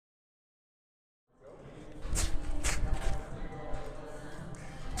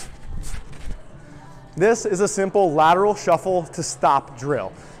This is a simple lateral shuffle to stop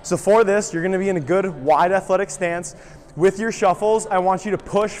drill. So for this, you're gonna be in a good wide athletic stance. With your shuffles, I want you to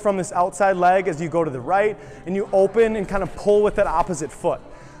push from this outside leg as you go to the right, and you open and kind of pull with that opposite foot.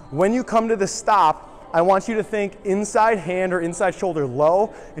 When you come to the stop, I want you to think inside hand or inside shoulder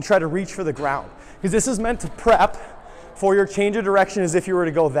low and try to reach for the ground. Because this is meant to prep for your change of direction as if you were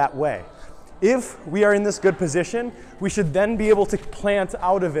to go that way. If we are in this good position, we should then be able to plant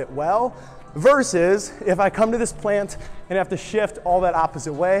out of it well, versus if I come to this plant and have to shift all that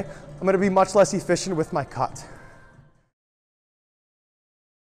opposite way, I'm gonna be much less efficient with my cut.